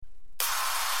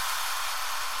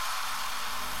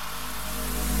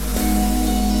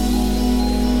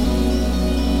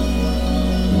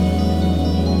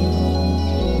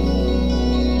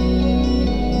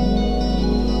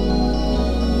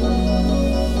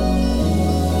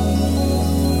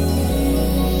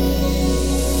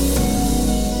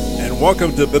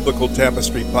Welcome to Biblical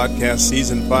Tapestry Podcast,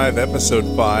 Season 5,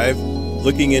 Episode 5,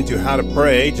 looking into how to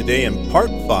pray. Today in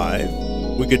Part 5,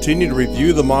 we continue to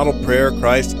review the model prayer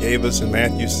Christ gave us in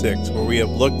Matthew 6, where we have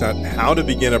looked at how to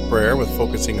begin a prayer with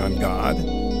focusing on God.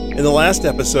 In the last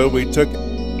episode, we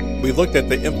looked at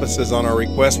the emphasis on our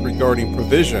request regarding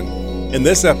provision. In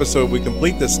this episode, we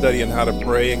complete the study on how to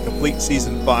pray and complete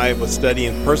Season 5 with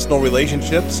studying personal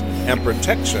relationships and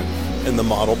protection in the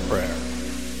model prayer.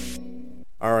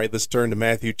 All right, let's turn to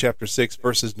Matthew chapter 6,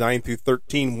 verses 9 through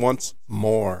 13 once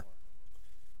more.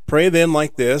 Pray then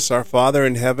like this: Our Father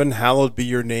in heaven, hallowed be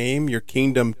your name. Your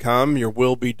kingdom come, your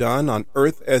will be done on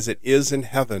earth as it is in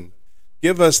heaven.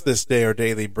 Give us this day our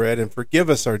daily bread, and forgive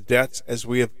us our debts as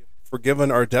we have forgiven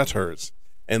our debtors.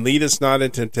 And lead us not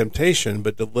into temptation,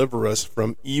 but deliver us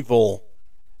from evil.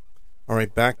 All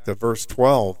right, back to verse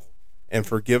 12. And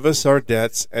forgive us our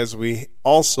debts as we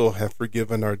also have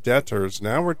forgiven our debtors.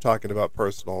 Now we're talking about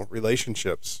personal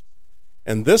relationships.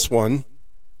 And this one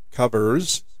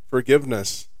covers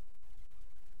forgiveness.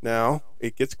 Now,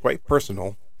 it gets quite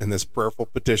personal in this prayerful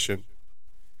petition.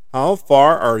 How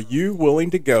far are you willing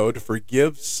to go to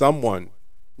forgive someone?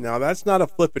 Now, that's not a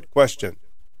flippant question.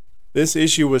 This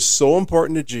issue was so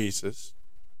important to Jesus,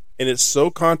 and it's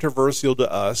so controversial to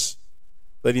us,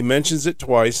 that he mentions it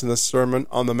twice in the Sermon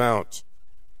on the Mount.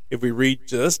 If we read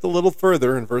just a little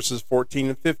further in verses 14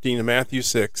 and 15 of Matthew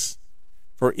 6,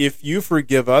 for if you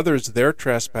forgive others their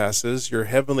trespasses, your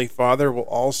heavenly Father will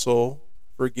also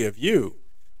forgive you.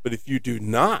 But if you do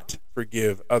not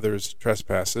forgive others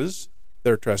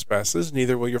their trespasses,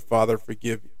 neither will your Father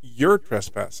forgive your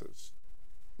trespasses.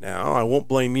 Now, I won't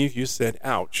blame you if you said,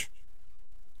 ouch.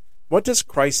 What does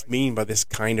Christ mean by this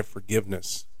kind of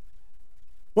forgiveness?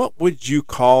 What would you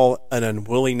call an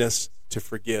unwillingness to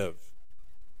forgive?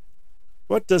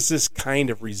 What does this kind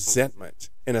of resentment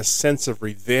and a sense of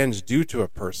revenge do to a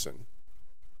person?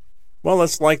 Well,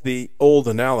 it's like the old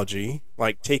analogy,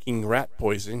 like taking rat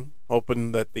poison,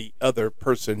 hoping that the other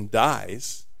person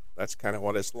dies. That's kind of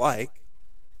what it's like.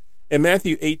 In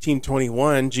Matthew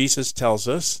 18:21, Jesus tells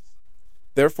us,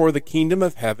 Therefore the kingdom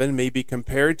of heaven may be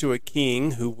compared to a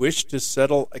king who wished to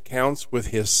settle accounts with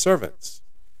his servants.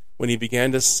 When he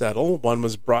began to settle, one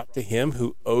was brought to him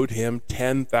who owed him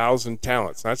 10,000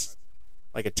 talents. That's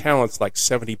like a talent's like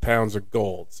 70 pounds of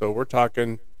gold. So we're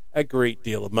talking a great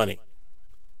deal of money.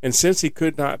 And since he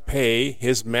could not pay,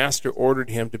 his master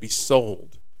ordered him to be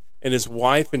sold, and his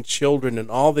wife and children and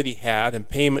all that he had, and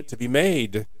payment to be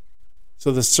made.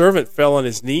 So the servant fell on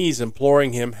his knees,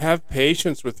 imploring him, Have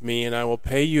patience with me, and I will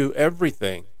pay you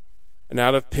everything. And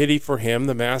out of pity for him,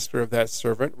 the master of that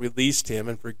servant released him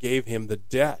and forgave him the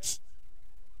debt.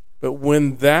 But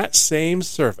when that same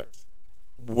servant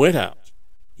went out,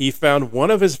 he found one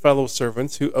of his fellow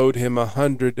servants who owed him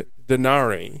 100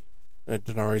 denarii. And a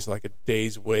denarii is like a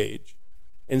day's wage.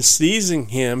 And seizing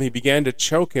him, he began to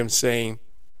choke him, saying,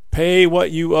 Pay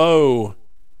what you owe.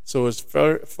 So his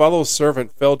fellow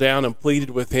servant fell down and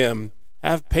pleaded with him,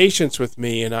 Have patience with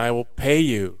me, and I will pay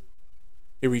you.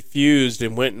 He refused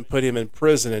and went and put him in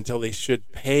prison until he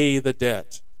should pay the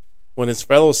debt. When his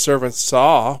fellow servants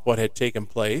saw what had taken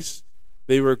place,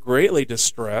 they were greatly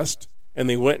distressed, and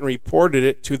they went and reported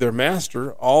it to their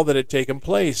master, all that had taken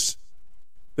place.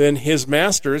 Then his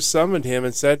master summoned him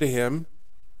and said to him,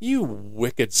 You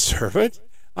wicked servant,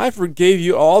 I forgave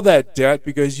you all that debt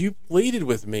because you pleaded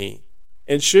with me.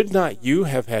 And should not you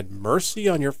have had mercy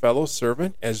on your fellow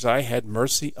servant as I had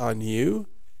mercy on you?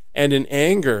 And in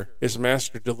anger his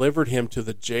master delivered him to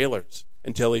the jailers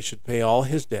until he should pay all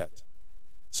his debt.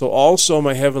 So also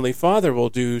my heavenly Father will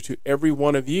do to every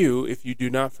one of you if you do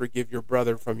not forgive your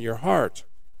brother from your heart.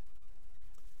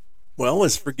 Well,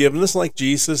 is forgiveness like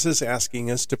Jesus is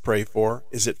asking us to pray for,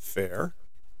 is it fair?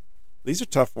 These are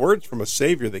tough words from a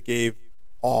Savior that gave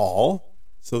all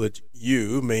so that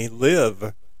you may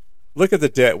live. Look at the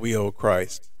debt we owe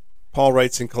Christ. Paul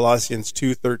writes in Colossians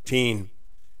 2:13,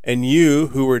 And you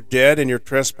who were dead in your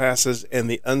trespasses and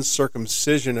the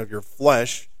uncircumcision of your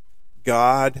flesh,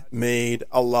 God made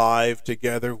alive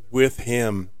together with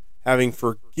him, having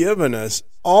forgiven us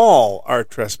all our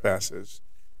trespasses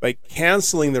by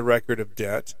canceling the record of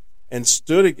debt that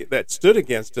stood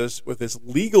against us with his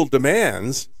legal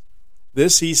demands.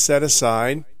 This he set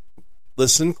aside,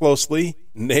 listen closely,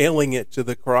 nailing it to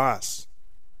the cross.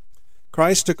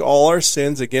 Christ took all our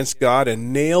sins against God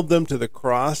and nailed them to the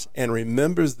cross and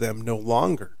remembers them no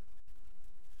longer.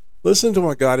 Listen to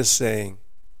what God is saying.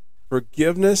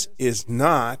 Forgiveness is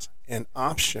not an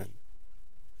option.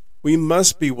 We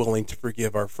must be willing to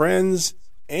forgive our friends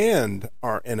and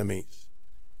our enemies.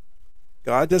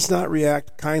 God does not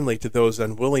react kindly to those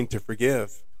unwilling to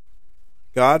forgive.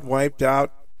 God wiped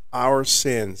out our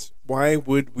sins, why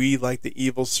would we, like the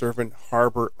evil servant,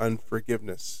 harbor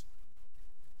unforgiveness?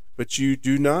 But you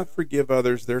do not forgive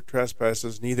others their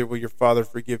trespasses, neither will your Father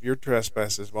forgive your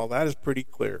trespasses. Well, that is pretty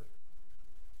clear.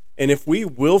 And if we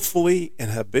willfully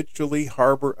and habitually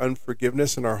harbor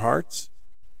unforgiveness in our hearts,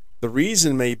 the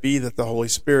reason may be that the Holy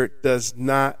Spirit does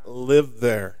not live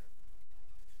there.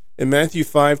 In Matthew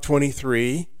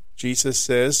 5:23, Jesus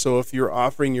says, "So if you're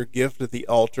offering your gift at the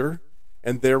altar,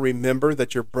 and there remember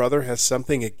that your brother has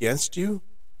something against you,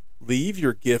 leave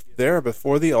your gift there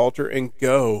before the altar and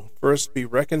go. First be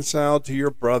reconciled to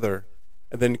your brother,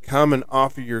 and then come and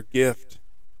offer your gift."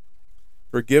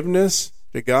 Forgiveness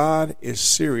to God is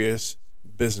serious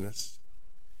business.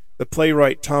 The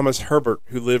playwright Thomas Herbert,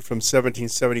 who lived from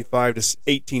 1775 to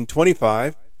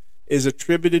 1825, is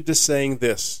attributed to saying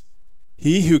this: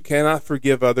 "He who cannot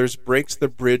forgive others breaks the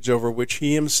bridge over which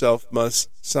he himself must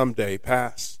someday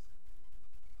pass."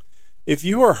 If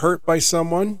you are hurt by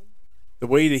someone, the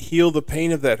way to heal the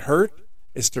pain of that hurt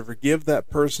is to forgive that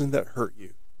person that hurt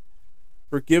you.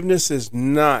 Forgiveness is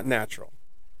not natural.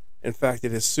 In fact,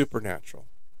 it is supernatural.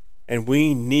 And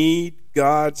we need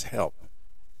God's help.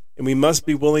 And we must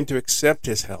be willing to accept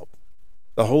His help.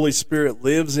 The Holy Spirit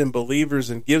lives in believers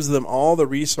and gives them all the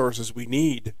resources we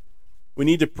need. We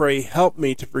need to pray, "Help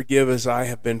me to forgive as I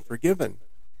have been forgiven."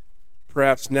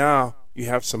 Perhaps now you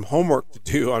have some homework to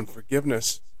do on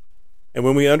forgiveness. And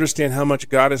when we understand how much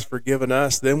God has forgiven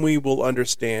us, then we will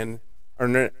understand,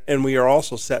 and we are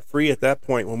also set free at that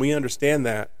point when we understand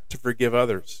that, to forgive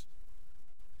others.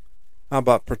 How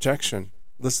about protection?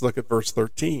 Let's look at verse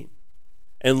 13.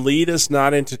 "And lead us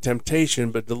not into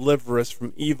temptation, but deliver us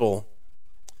from evil."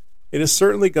 It is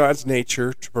certainly God's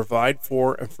nature to provide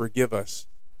for and forgive us.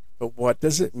 But what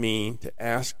does it mean to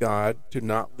ask God to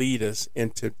not lead us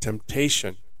into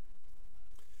temptation?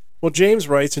 Well, James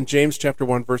writes in James chapter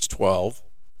 1, verse 12,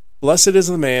 "Blessed is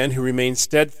the man who remains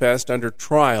steadfast under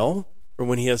trial, for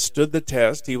when he has stood the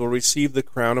test, he will receive the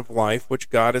crown of life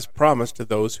which God has promised to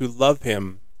those who love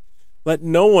him. Let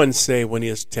no one say when he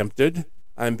is tempted,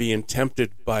 'I'm being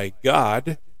tempted by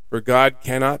God,' for God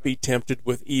cannot be tempted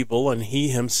with evil, and he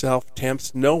himself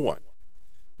tempts no one.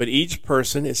 But each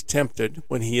person is tempted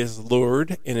when he is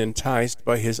lured and enticed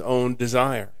by his own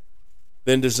desire.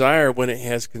 Then desire, when it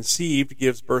has conceived,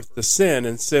 gives birth to sin,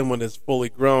 and sin, when it is fully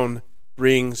grown,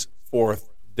 brings forth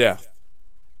death."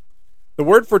 The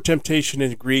word for temptation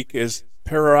in Greek is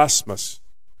peirasmos,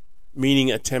 meaning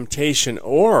a temptation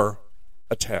or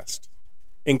a test.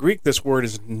 In Greek, this word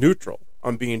is neutral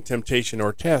on being temptation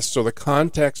or test, so the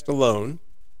context alone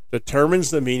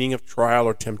determines the meaning of trial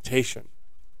or temptation.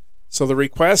 So the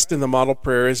request in the model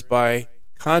prayer is by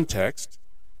context,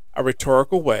 a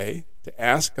rhetorical way to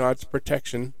ask God's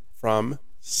protection from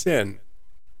sin.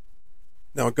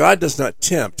 Now, God does not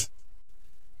tempt,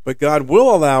 but God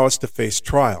will allow us to face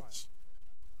trials.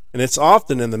 And it's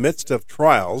often in the midst of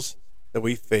trials that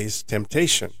we face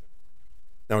temptation.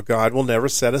 Now, God will never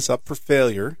set us up for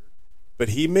failure, but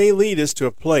He may lead us to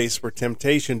a place where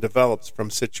temptation develops from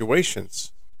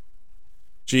situations.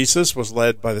 Jesus was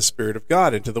led by the Spirit of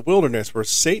God into the wilderness where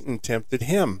Satan tempted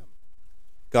Him.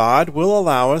 God will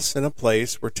allow us in a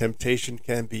place where temptation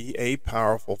can be a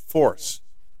powerful force.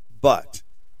 But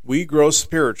we grow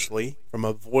spiritually from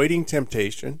avoiding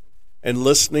temptation and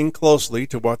listening closely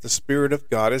to what the Spirit of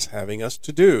God is having us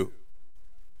to do.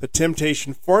 The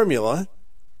temptation formula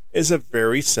is a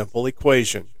very simple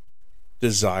equation.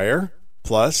 Desire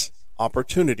plus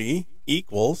opportunity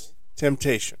equals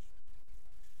temptation.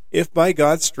 If by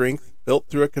God's strength, built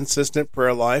through a consistent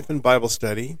prayer life and Bible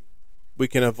study, we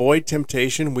can avoid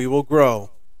temptation, we will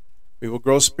grow. We will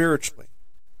grow spiritually.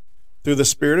 Through the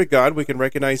Spirit of God, we can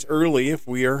recognize early if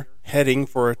we are heading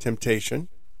for a temptation.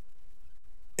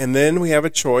 And then we have a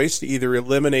choice to either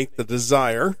eliminate the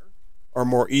desire or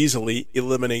more easily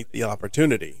eliminate the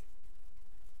opportunity.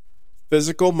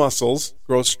 Physical muscles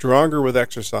grow stronger with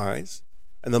exercise,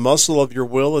 and the muscle of your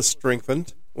will is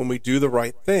strengthened when we do the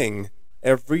right thing.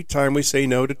 Every time we say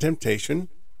no to temptation,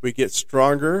 we get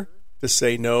stronger to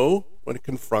say no when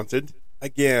confronted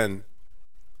again.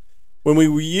 When we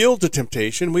yield to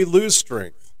temptation, we lose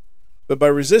strength. But by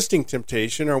resisting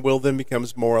temptation, our will then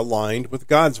becomes more aligned with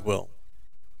God's will.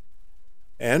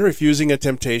 And refusing a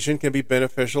temptation can be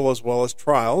beneficial as well as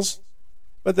trials,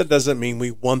 but that doesn't mean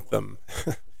we want them.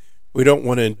 We don't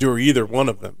want to endure either one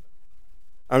of them.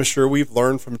 I'm sure we've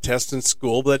learned from tests in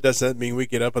school, but that doesn't mean we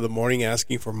get up in the morning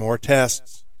asking for more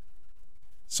tests.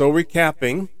 So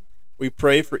recapping, we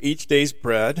pray for each day's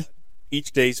bread,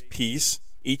 each day's peace,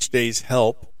 each day's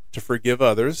help to forgive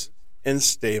others and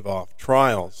stave off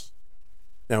trials.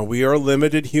 Now, we are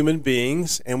limited human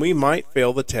beings, and we might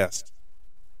fail the test.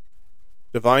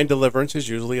 Divine deliverance is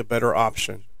usually a better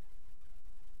option.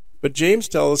 But James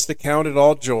tells us to count it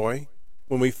all joy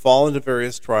when we fall into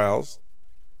various trials,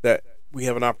 that we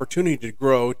have an opportunity to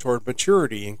grow toward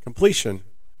maturity and completion.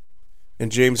 In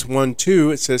James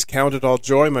 1:2, it says, "Count it all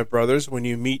joy, my brothers, when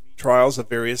you meet trials of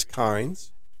various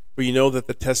kinds, for you know that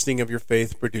the testing of your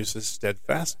faith produces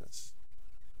steadfastness."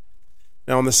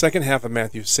 Now, in the second half of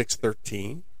Matthew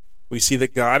 6:13, we see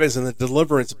that God is in the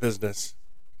deliverance business.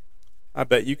 I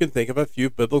bet you can think of a few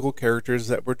biblical characters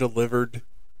that were delivered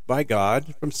by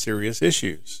God from serious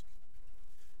issues.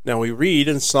 Now we read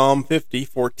in Psalm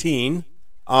 50:14,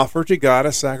 "Offer to God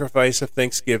a sacrifice of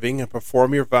thanksgiving, and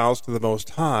perform your vows to the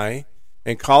Most High,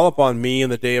 and call upon me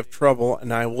in the day of trouble,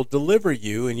 and I will deliver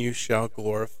you, and you shall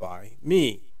glorify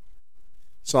me."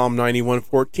 Psalm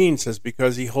 91:14 says,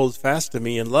 "Because he holds fast to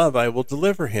me in love, I will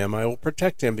deliver him. I will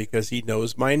protect him because he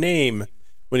knows my name.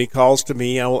 When he calls to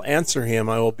me, I will answer him.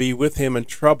 I will be with him in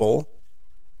trouble,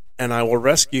 and I will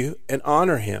rescue and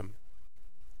honor him."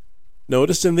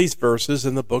 Notice in these verses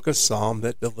in the book of Psalm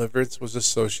that deliverance was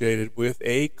associated with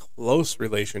a close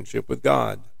relationship with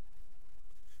God.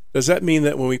 Does that mean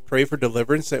that when we pray for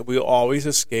deliverance that we'll always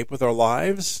escape with our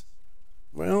lives?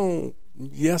 Well,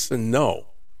 yes and no.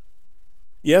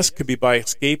 Yes could be by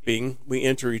escaping we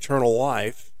enter eternal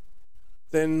life.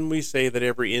 Then we say that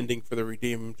every ending for the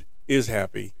redeemed is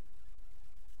happy.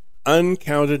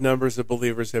 Uncounted numbers of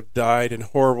believers have died in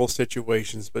horrible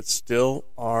situations but still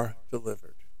are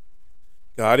delivered.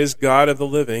 God is God of the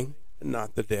living and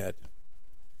not the dead.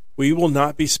 We will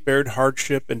not be spared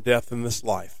hardship and death in this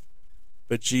life,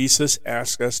 but Jesus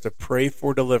asks us to pray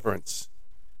for deliverance.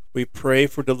 We pray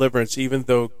for deliverance even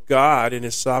though God in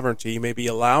his sovereignty may be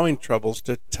allowing troubles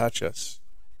to touch us.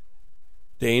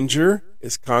 Danger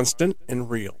is constant and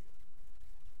real.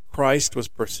 Christ was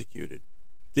persecuted.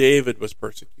 David was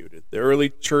persecuted. The early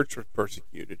church was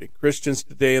persecuted. And Christians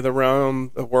today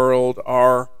around the world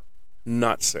are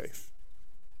not safe.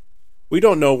 We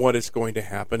don't know what is going to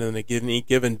happen in any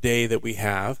given day that we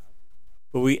have,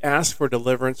 but we ask for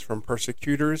deliverance from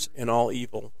persecutors and all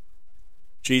evil.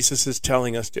 Jesus is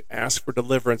telling us to ask for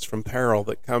deliverance from peril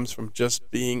that comes from just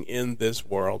being in this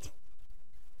world.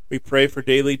 We pray for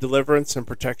daily deliverance and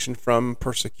protection from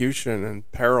persecution and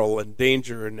peril and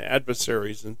danger and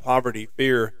adversaries and poverty,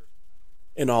 fear,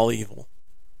 and all evil.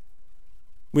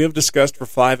 We have discussed for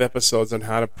 5 episodes on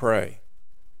how to pray,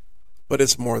 but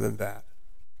it's more than that.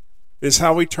 It is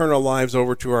how we turn our lives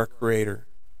over to our Creator.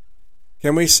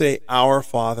 Can we say, "Our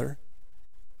Father,"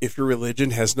 if your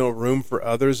religion has no room for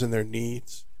others and their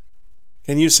needs?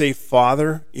 Can you say,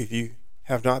 "Father," if you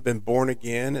have not been born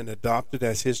again and adopted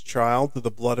as his child through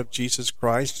the blood of Jesus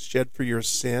Christ shed for your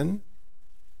sin?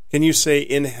 Can you say,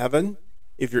 "In heaven,"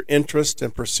 if your interests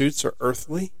and pursuits are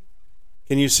earthly?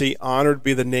 Can you say, "Honored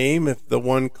be the name," if the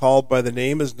one called by the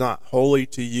name is not holy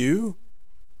to you?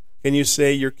 Can you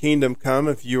say, "Your kingdom come,"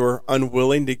 if you are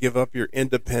unwilling to give up your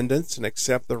independence and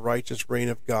accept the righteous reign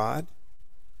of God?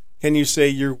 Can you say,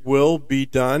 "Your will be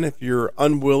done," if you're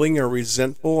unwilling or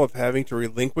resentful of having to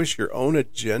relinquish your own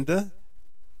agenda?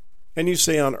 Can you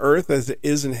say, "On earth as it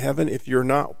is in heaven," if you're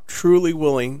not truly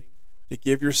willing to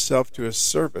give yourself to his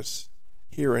service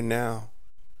here and now?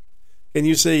 Can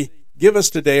you say, "Give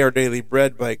us today our daily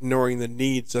bread," by ignoring the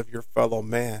needs of your fellow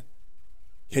man?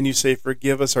 Can you say,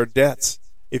 "Forgive us our debts,"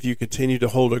 if you continue to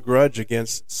hold a grudge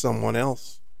against someone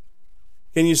else?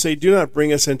 Can you say, "Do not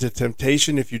bring us into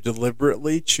temptation," if you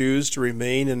deliberately choose to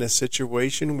remain in a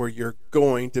situation where you're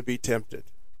going to be tempted?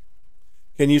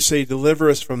 Can you say, "Deliver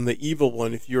us from the evil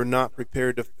one," if you're not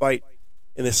prepared to fight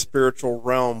in the spiritual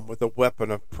realm with a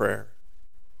weapon of prayer?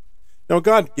 Now,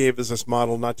 God gave us this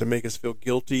model not to make us feel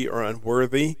guilty or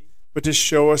unworthy, but to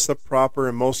show us the proper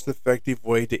and most effective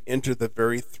way to enter the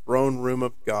very throne room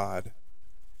of God.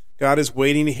 God is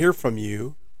waiting to hear from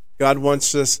you. God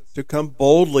wants us to come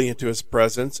boldly into his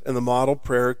presence, and the model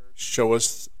prayer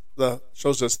shows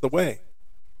us the way.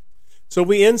 So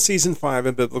we end Season 5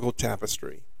 in Biblical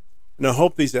Tapestry. And I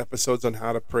hope these episodes on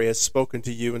how to pray has spoken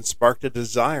to you and sparked a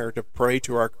desire to pray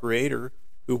to our Creator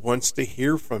who wants to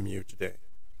hear from you today.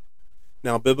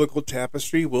 Now, Biblical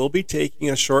Tapestry will be taking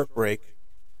a short break,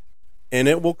 and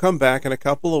it will come back in a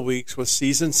couple of weeks with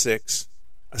Season 6,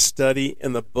 a study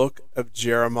in the book of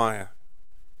Jeremiah.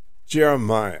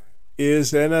 Jeremiah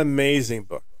is an amazing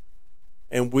book,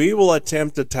 and we will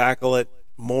attempt to tackle it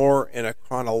more in a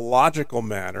chronological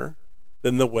manner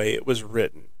than the way it was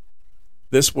written.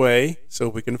 This way, so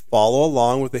we can follow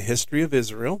along with the history of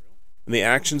Israel and the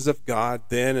actions of God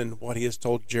then and what he has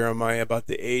told Jeremiah about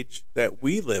the age that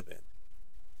we live in.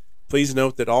 Please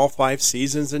note that all 5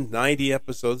 seasons and 90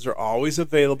 episodes are always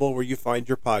available where you find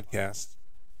your podcasts.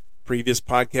 previous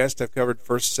podcast, I've covered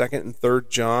 1st, 2nd, and 3rd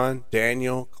John,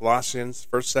 Daniel, Colossians,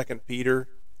 1st, 2nd Peter,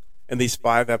 and these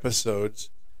 5 episodes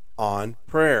on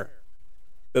prayer.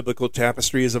 Biblical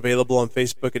Tapestry is available on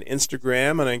Facebook and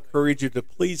Instagram, and I encourage you to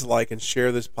please like and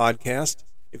share this podcast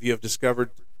if you have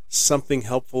discovered something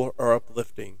helpful or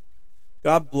uplifting.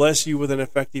 God bless you with an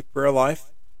effective prayer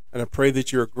life, and I pray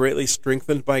that you are greatly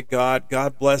strengthened by God.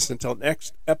 God bless until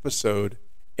next episode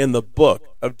in the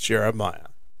book of Jeremiah.